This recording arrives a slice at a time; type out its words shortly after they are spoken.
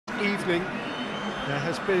evening. There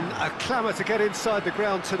has been a clamour to get inside the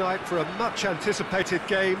ground tonight for a much-anticipated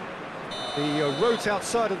game. The roads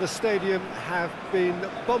outside of the stadium have been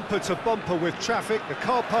bumper to bumper with traffic. The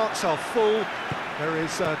car parks are full. There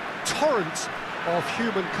is a torrent of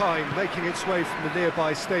humankind making its way from the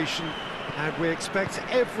nearby station, and we expect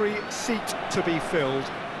every seat to be filled.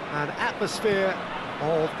 An atmosphere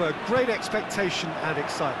of great expectation and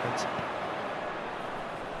excitement.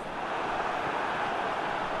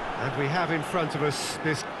 And we have in front of us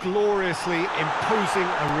this gloriously imposing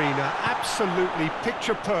arena, absolutely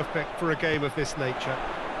picture-perfect for a game of this nature.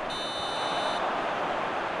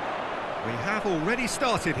 We have already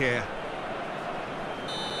started here.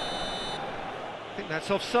 I think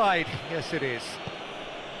that's offside. Yes, it is.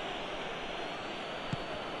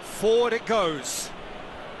 Forward it goes.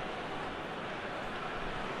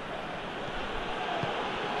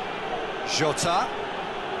 Jota.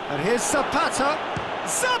 And here's Zapata.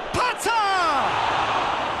 Zapata!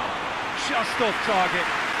 Just off target.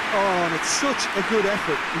 Oh, and it's such a good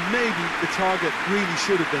effort. And maybe the target really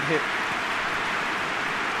should have been hit.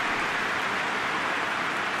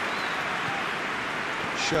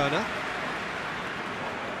 Sjever.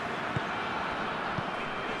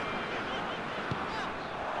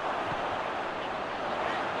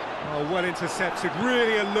 Oh, well intercepted,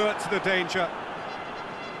 really alert to the danger.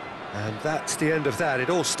 And that's the end of that. It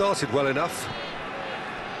all started well enough.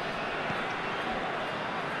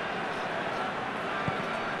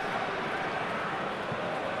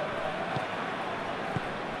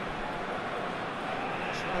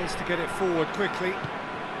 Tries to get it forward quickly.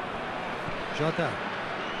 Jota.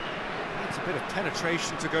 Needs a bit of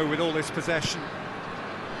penetration to go with all this possession.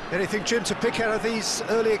 Anything, Jim, to pick out of these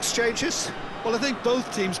early exchanges? Well, I think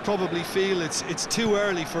both teams probably feel it's too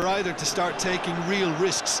early for either to start taking real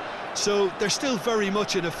risks. So they're still very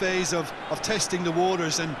much in a phase of testing the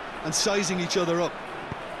waters and sizing each other up.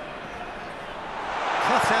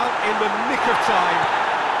 Cut out in the nick of time.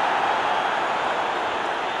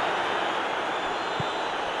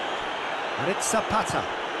 And it's Zapata.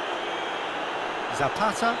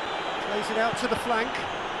 Zapata plays it out to the flank.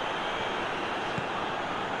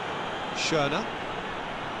 Sjever.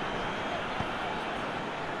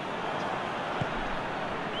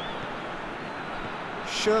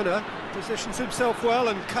 Sjever positions himself well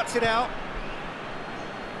and cuts it out.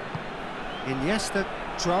 Iniesta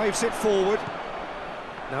drives it forward.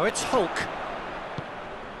 Now it's Hulk.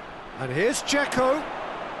 And here's Dzeko.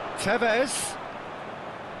 Tevez.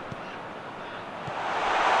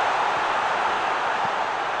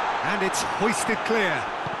 And it's hoisted clear.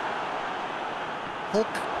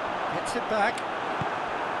 Hulk gets it back.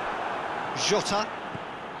 Jota.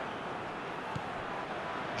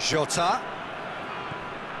 Jota.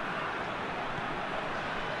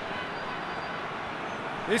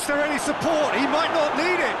 Is there any support? He might not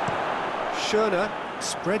need it. Sjever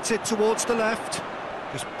spreads it towards the left.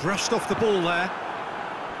 Just brushed off the ball there.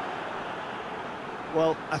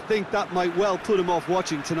 Well, I think that might well put him off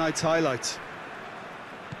watching tonight's highlights.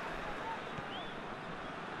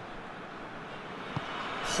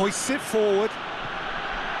 Hoists it forward.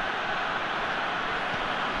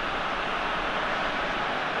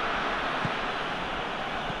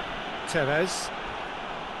 Tevez.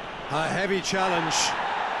 A heavy challenge.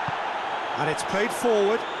 And it's played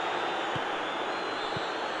forward.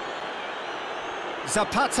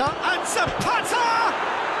 Zapata, and Zapata!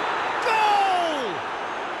 Goal!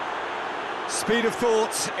 Speed of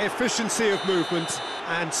thought, efficiency of movement,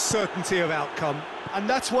 and certainty of outcome. And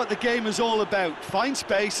that's what the game is all about. Find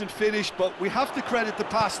space and finish, but we have to credit the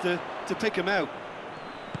pass to pick him out.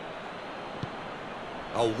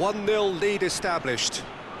 A 1-0 lead established.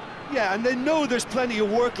 Yeah, and they know there's plenty of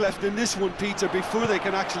work left in this one, Peter, before they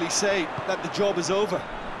can actually say that the job is over.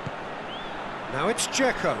 Now it's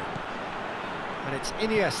Dzeko. And it's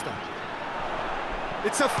Iniesta.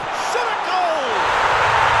 It's a shot at goal!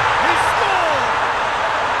 He scored!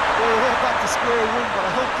 Well, we're back to square one, but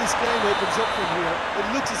I hope this game opens up from here. It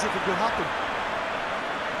looks as if it could happen.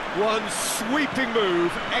 One sweeping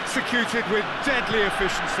move, executed with deadly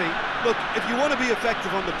efficiency. Look, if you want to be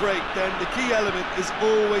effective on the break, then the key element is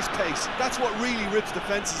always pace. That's what really rips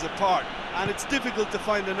defences apart, and it's difficult to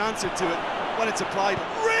find an answer to it when it's applied.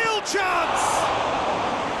 Real chance!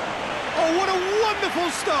 Oh, what a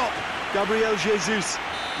wonderful stop! Gabriel Jesus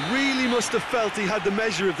really must have felt he had the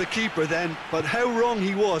measure of the keeper then, but how wrong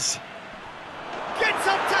he was. Gets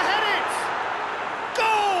up to head it!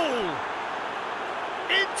 Goal!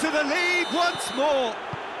 Into the lead once more.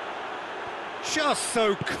 Just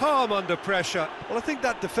so calm under pressure. Well, I think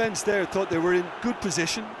that defence there thought they were in good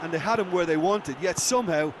position and they had him where they wanted, yet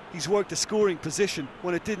somehow he's worked a scoring position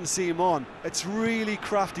when it didn't see him on. It's really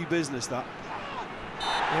crafty business, that.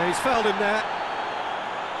 Yeah, he's fouled him there.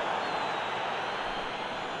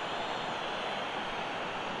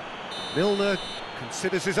 Milner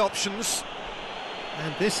considers his options.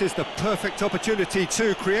 And this is the perfect opportunity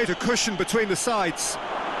to create a cushion between the sides.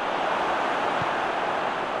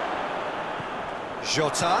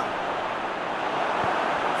 Jota.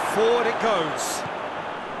 Forward it goes.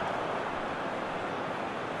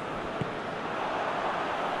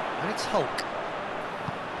 And it's Hulk.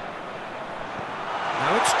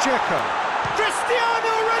 Now it's Dzeko.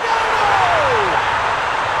 Cristiano Ronaldo!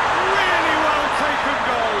 Really well taken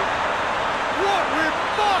goal. What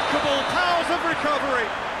remarkable powers of recovery.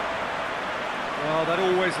 Well, that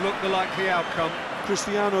always looked the likely outcome.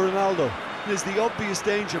 Cristiano Ronaldo is the obvious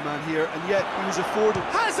danger man here, and yet he was afforded...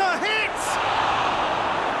 Has a hit!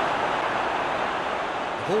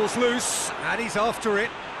 The ball's loose, and he's after it.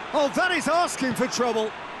 Oh, that is asking for trouble.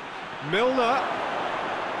 Milner.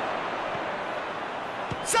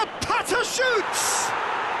 Zapata shoots!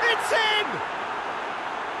 It's in!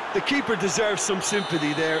 The keeper deserves some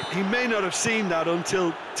sympathy there. He may not have seen that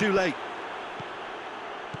until too late.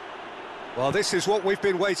 Well, this is what we've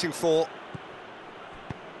been waiting for.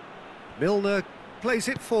 Milner plays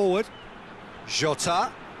it forward.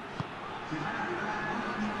 Jota.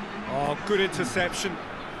 Oh, good interception.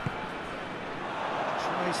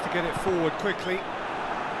 Tries to get it forward quickly.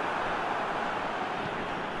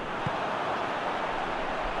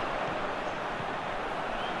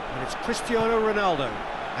 And it's Cristiano Ronaldo.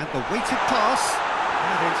 And the weighted pass.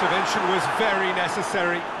 That intervention was very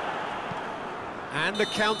necessary. And the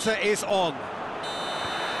counter is on.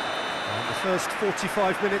 And the first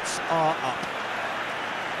 45 minutes are up.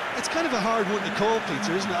 It's kind of a hard one to call,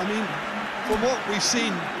 Peter, isn't it? I mean, from what we've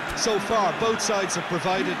seen so far, both sides have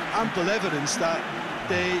provided ample evidence that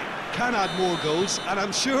they can add more goals, and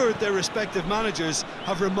I'm sure their respective managers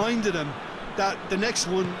have reminded them that the next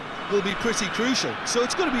one will be pretty crucial. So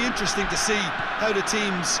it's going to be interesting to see how the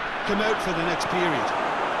teams come out for the next period.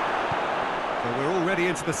 Well, we're already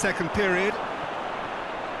into the second period.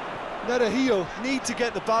 Neto need to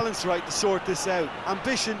get the balance right to sort this out.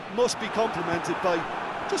 Ambition must be complemented by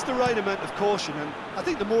just the right amount of caution, and I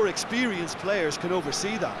think the more experienced players can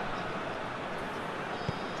oversee that.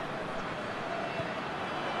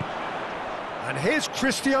 And here's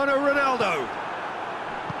Cristiano Ronaldo.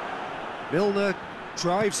 Milner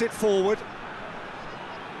drives it forward.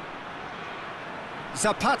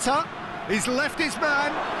 Zapata, he's left his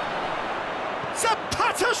man.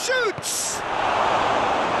 Zapata shoots!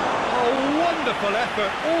 A wonderful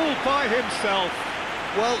effort, all by himself.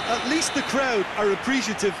 Well, at least the crowd are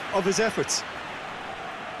appreciative of his efforts.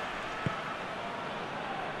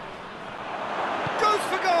 Goes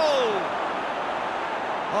for goal!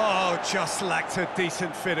 Oh, just lacked a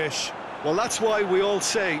decent finish. Well, that's why we all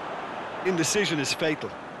say indecision is fatal.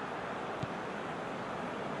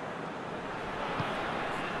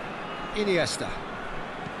 Iniesta.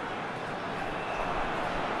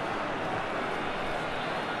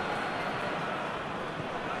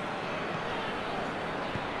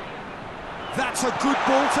 That's a good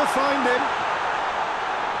ball to find him.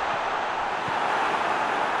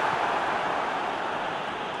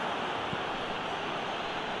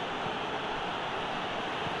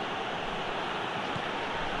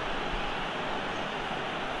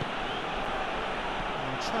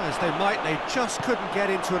 And try as they might, they just couldn't get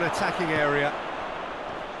into an attacking area.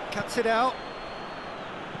 Cuts it out.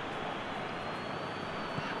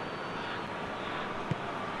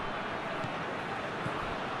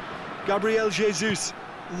 Gabriel Jesus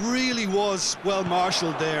really was well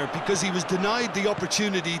marshalled there because he was denied the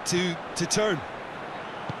opportunity to turn.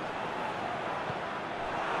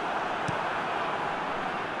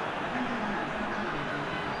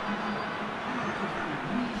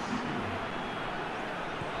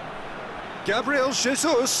 Gabriel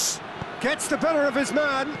Jesus gets the better of his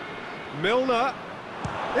man. Milner.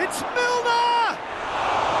 It's Milner!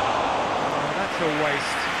 Oh, that's a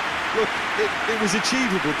waste. Look, it was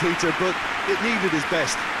achievable, Peter, but it needed his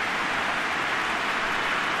best.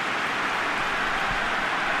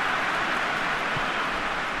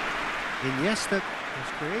 Iniesta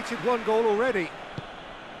has created one goal already.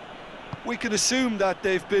 We can assume that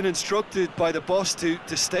they've been instructed by the boss to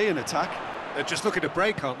stay in attack. They're just looking to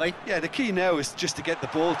break, aren't they? Yeah, the key now is just to get the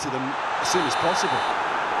ball to them as soon as possible.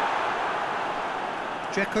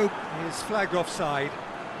 Dzeko is flagged offside.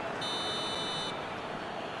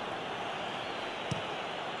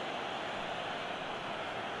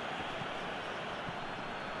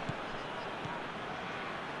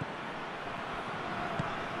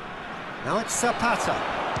 Now it's Zapata.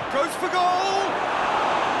 Goes for goal!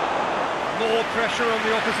 More pressure on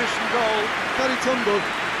the opposition goal. Tumble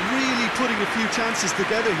really putting a few chances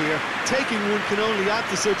together here. Taking one can only add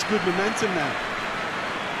to such good momentum now.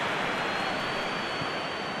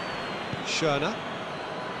 Sjever.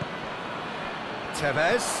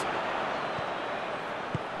 Tevez.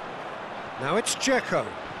 Now it's Dzeko.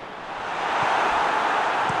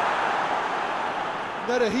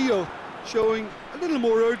 Velež showing a little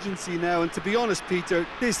more urgency now, and to be honest, Peter,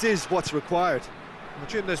 this is what's required. Well,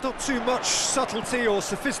 Jim, there's not too much subtlety or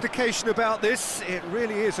sophistication about this. It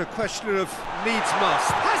really is a question of needs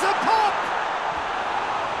must. Has a pop!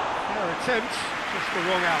 Fair attempt, just the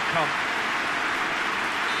wrong outcome.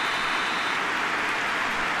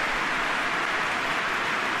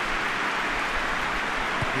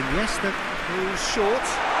 Iniesta moves short.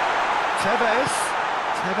 Tevez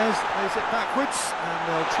plays it backwards, and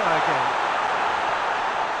they'll try again.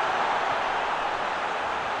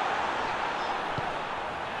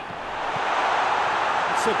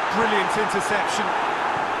 It's a brilliant interception.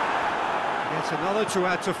 Yet another to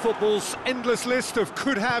add to football's endless list of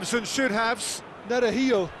could-haves and should-haves.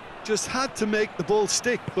 Velež just had to make the ball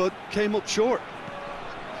stick, but came up short.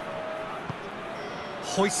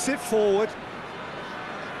 Hoists it forward.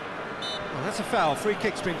 Well, that's a foul. Free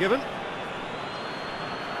kick's been given.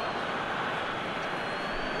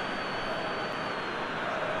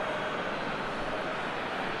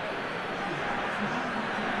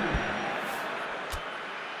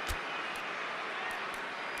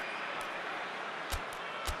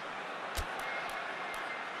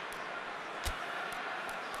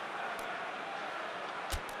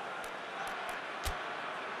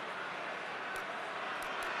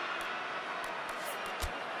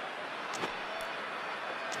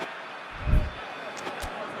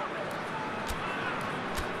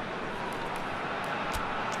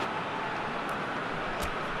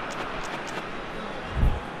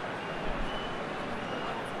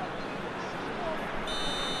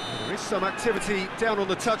 Some activity down on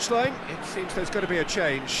the touchline. It seems there's going to be a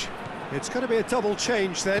change. It's going to be a double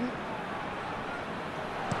change then.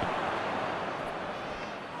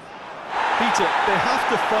 Peter, they have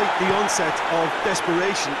to fight the onset of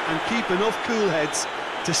desperation and keep enough cool heads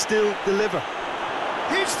to still deliver.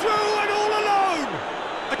 He's through and all alone!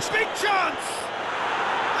 A big chance!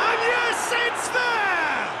 And yes, it's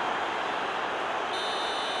there!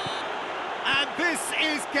 And this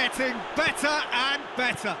is getting better and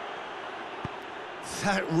better.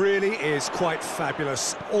 That really is quite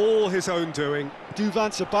fabulous. All his own doing.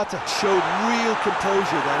 Zapata showed real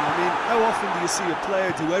composure then. I mean, how often do you see a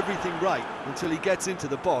player do everything right until he gets into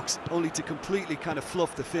the box, only to completely kind of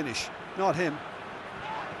fluff the finish? Not him.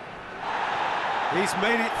 He's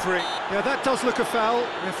made it free. Yeah, that does look a foul.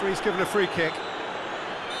 Referee's given a free kick.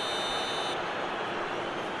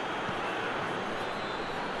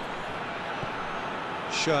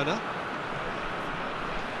 Sjever.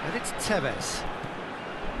 And it's Tevez.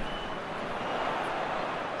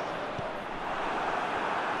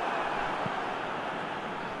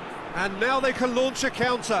 And now they can launch a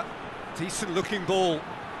counter. Decent looking ball.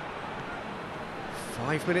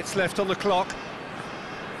 5 minutes left on the clock.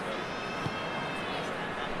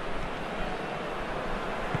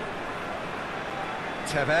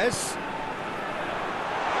 Tevez.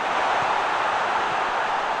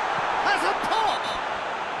 Has a pop!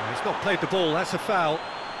 Well, he's not played the ball, that's a foul.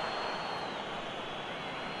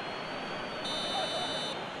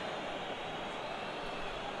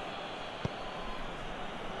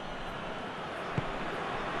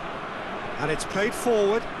 And it's played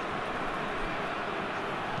forward.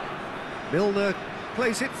 Milner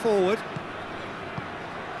plays it forward.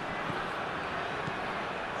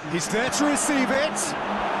 He's there to receive it.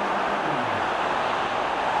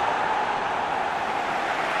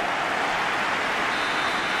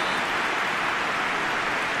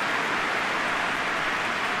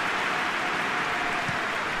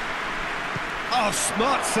 Oh,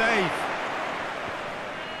 smart save.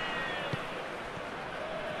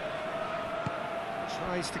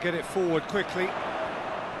 Tries to get it forward quickly.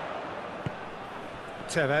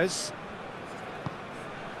 Tevez.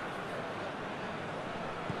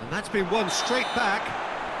 And that's been won straight back.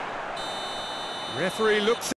 Referee looks